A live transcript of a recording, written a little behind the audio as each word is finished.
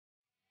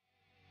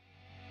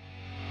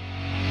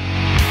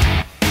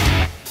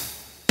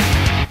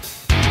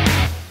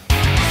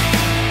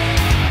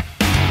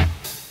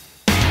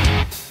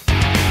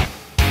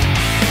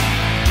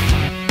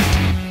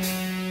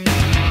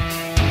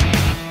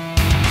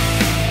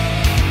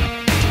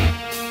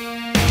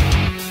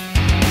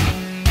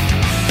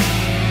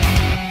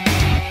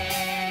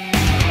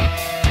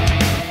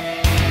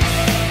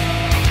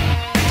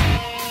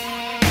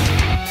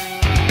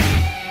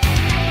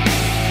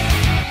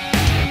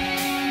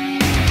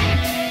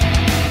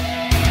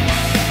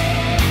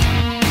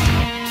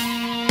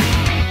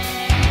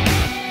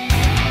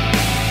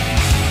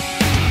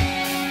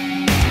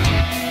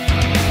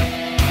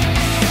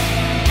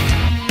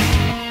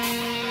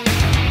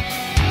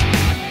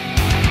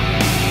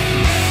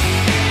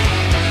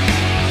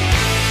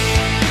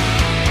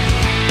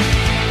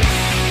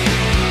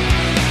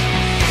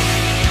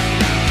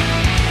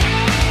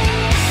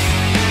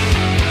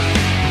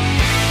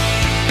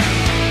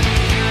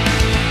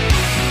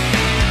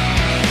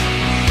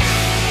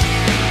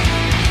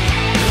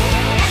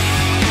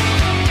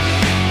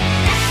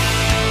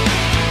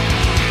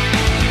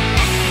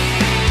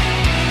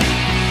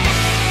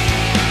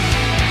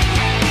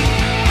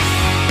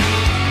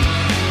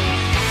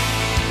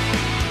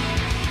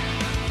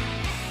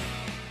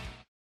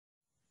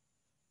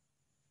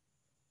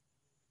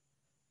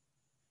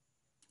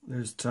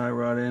There's the tie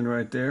rod end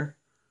right there.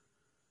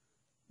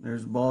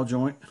 There's the ball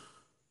joint.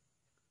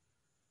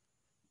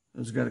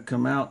 It's got to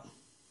come out.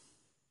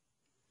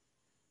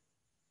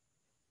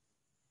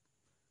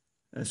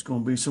 That's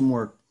going to be some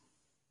work.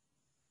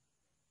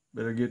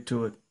 Better get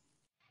to it.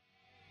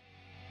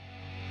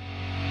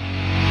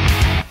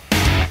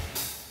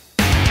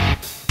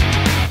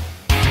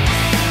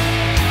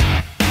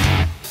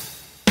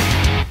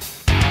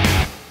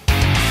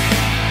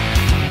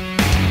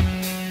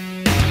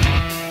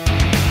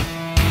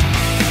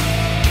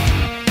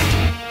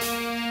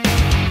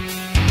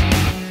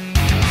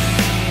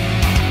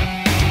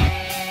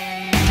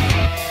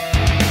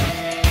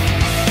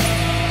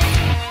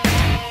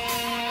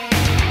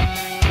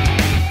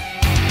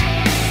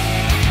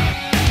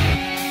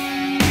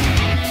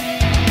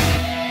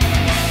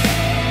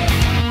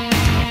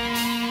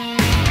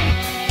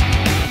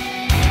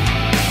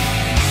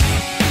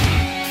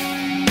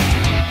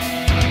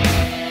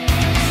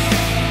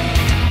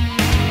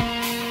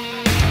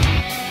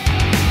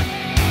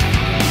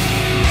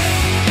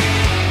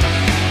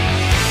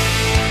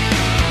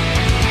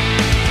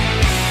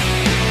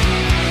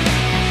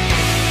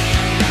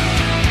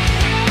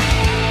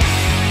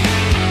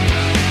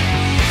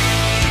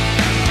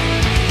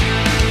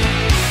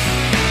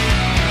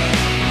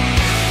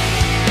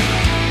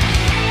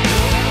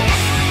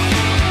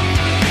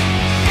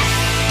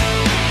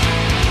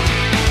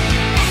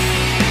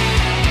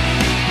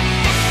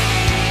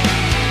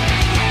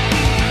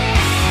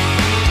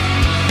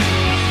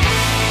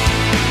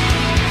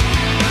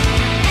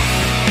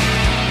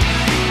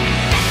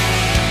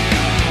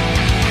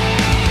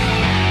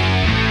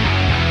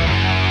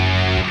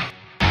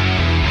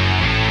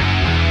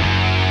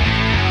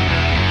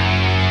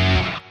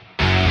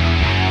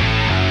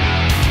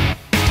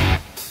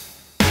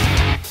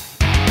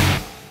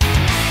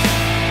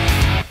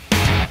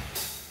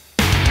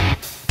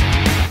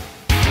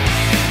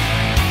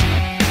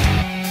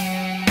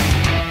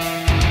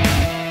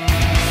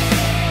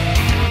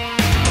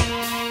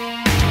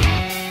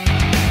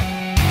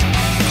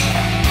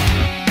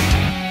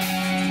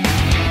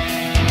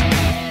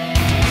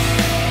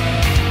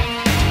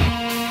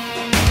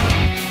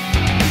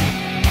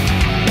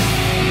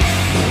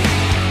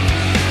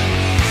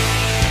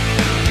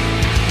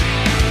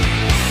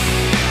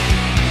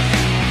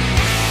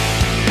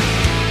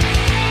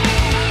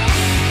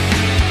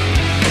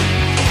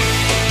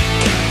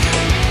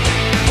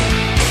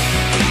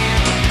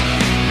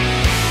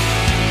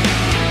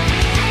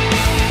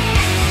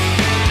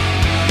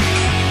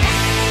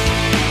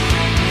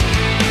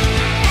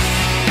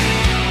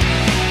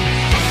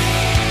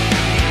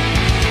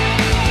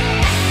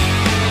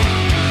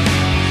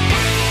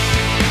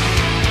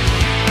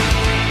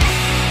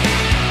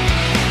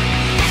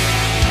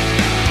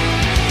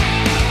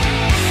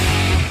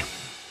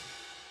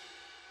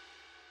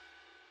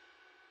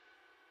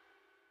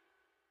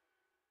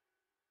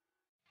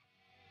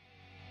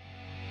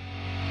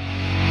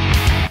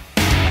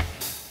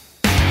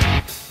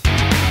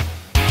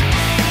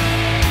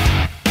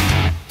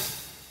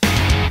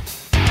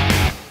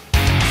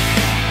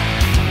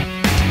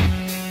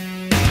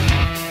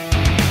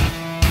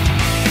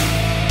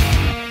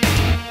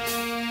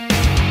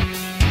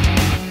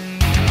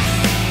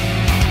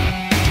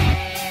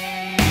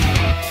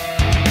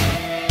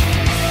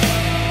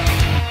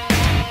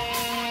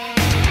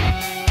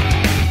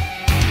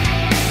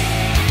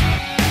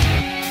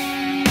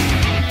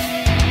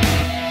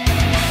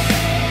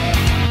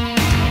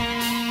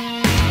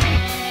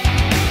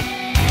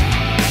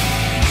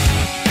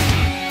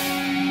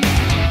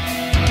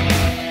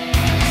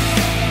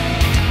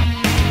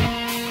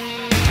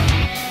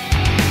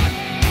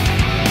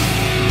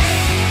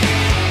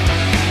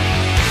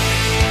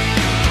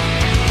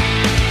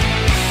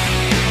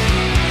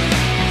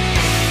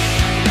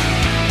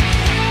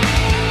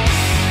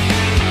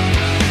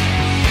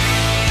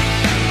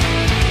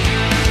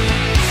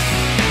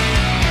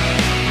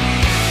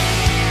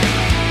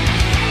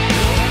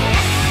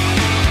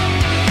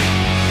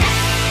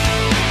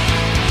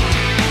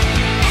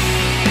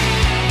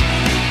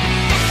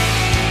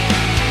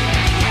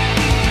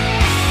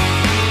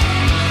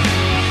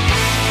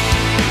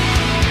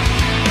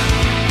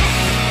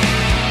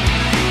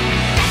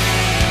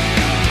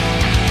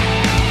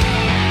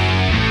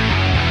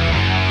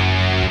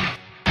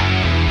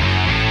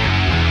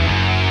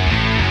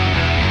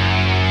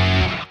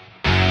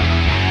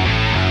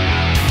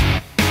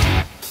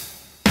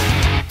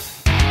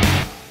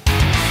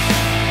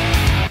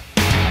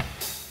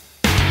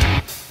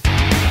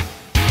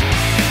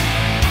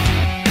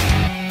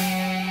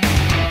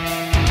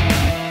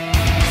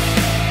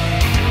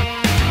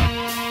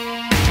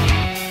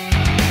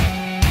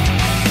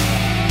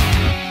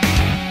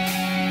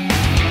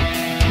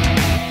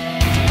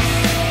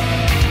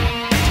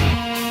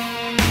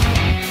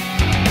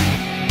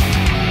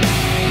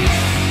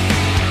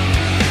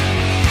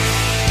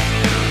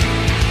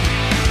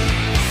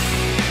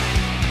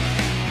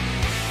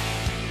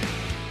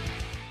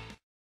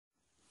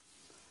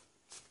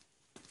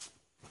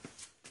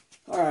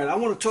 Alright, I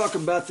want to talk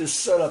about this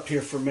setup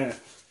here for a minute.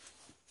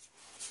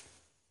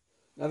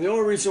 Now the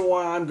only reason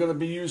why I'm going to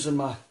be using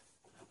while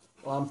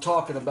I'm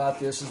talking about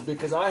this is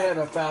because I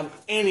haven't found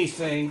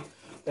anything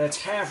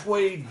that's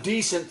halfway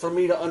decent for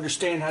me to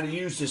understand how to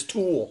use this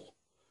tool.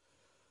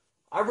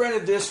 I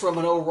rented this from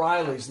an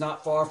O'Reilly's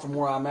not far from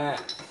where I'm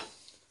at.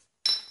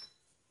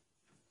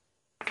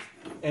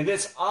 And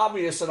it's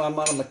obvious that I'm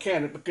not a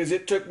mechanic because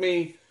it took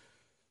me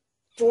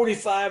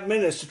 45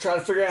 minutes to try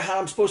to figure out how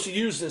I'm supposed to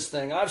use this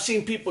thing. I've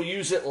seen people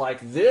use it like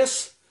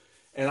this,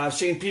 and I've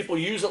seen people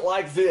use it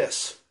like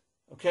this.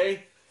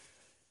 Okay?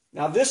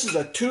 Now this is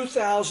a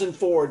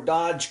 2004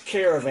 Dodge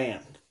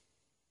Caravan.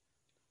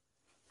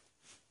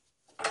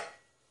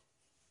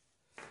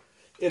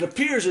 It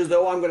appears as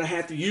though I'm going to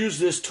have to use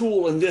this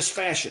tool in this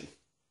fashion.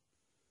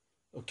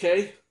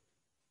 Okay?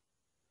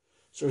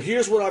 So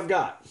here's what I've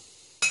got.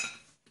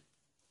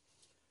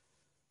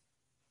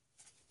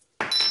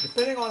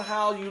 Depending on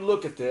how you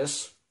look at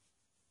this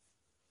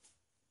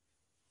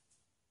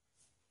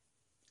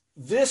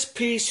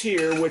piece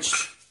here,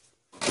 which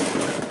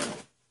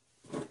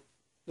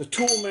the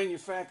tool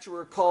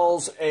manufacturer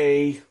calls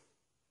a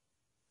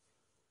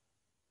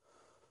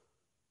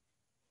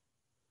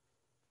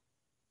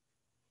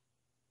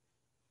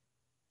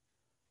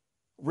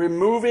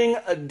removing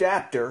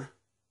adapter,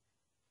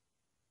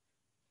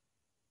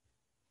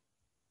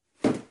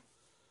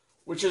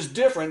 which is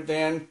different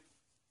than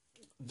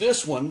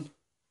this one,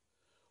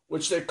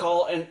 which they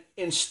call an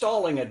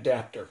installing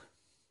adapter.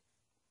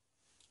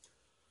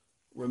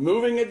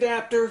 Removing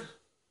adapter,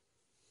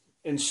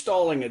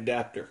 installing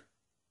adapter.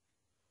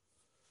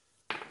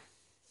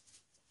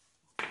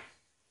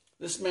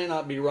 This may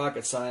not be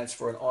rocket science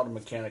for an auto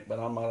mechanic, but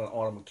I'm not an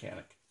auto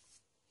mechanic.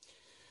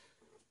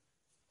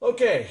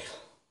 Okay,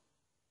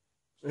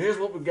 so here's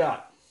what we've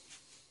got.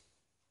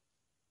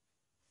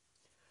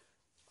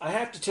 I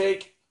have to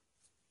take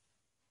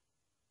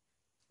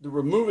the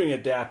removing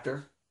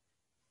adapter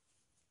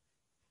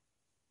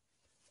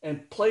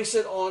and place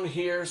it on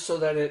here so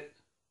that it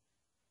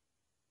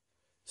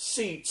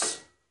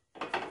seats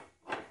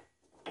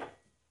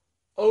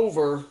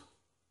over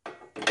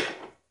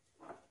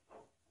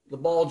the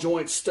ball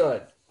joint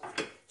stud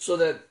so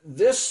that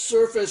this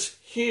surface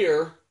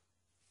here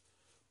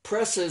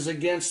presses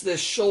against this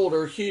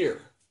shoulder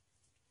here.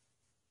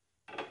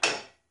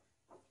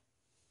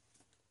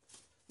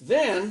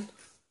 Then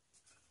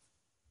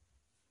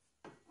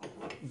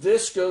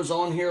this goes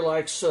on here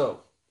like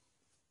so.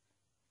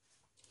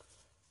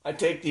 I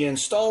take the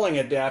installing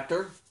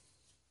adapter,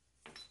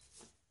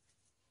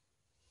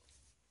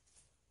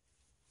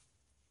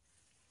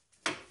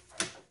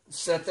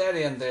 set that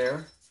in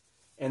there,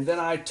 and then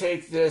I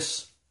take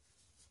this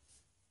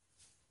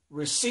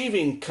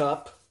receiving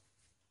cup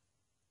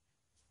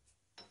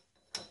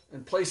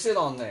and place it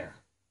on there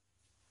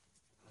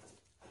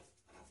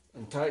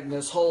and tighten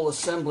this whole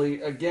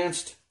assembly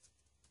against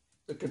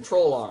the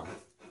control arm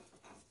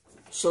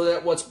so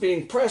that what's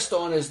being pressed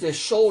on is this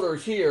shoulder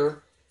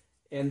here,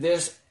 and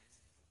this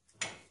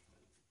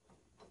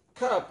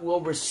cup will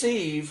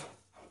receive,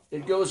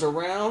 it goes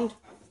around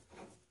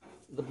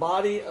the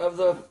body of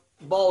the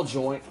ball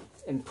joint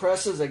and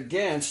presses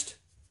against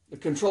the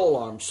control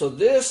arm. So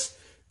this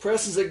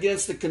presses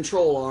against the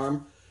control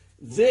arm,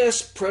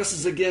 this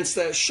presses against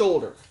that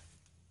shoulder.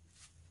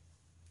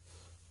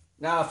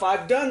 Now if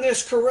I've done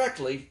this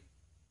correctly,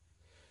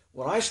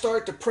 when I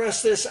start to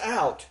press this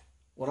out,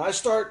 when I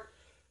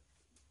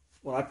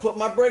put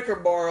my breaker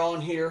bar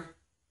on here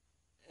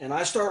and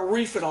I start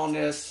reefing on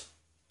this,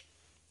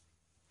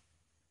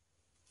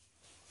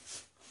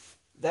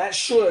 that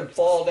should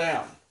fall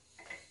down.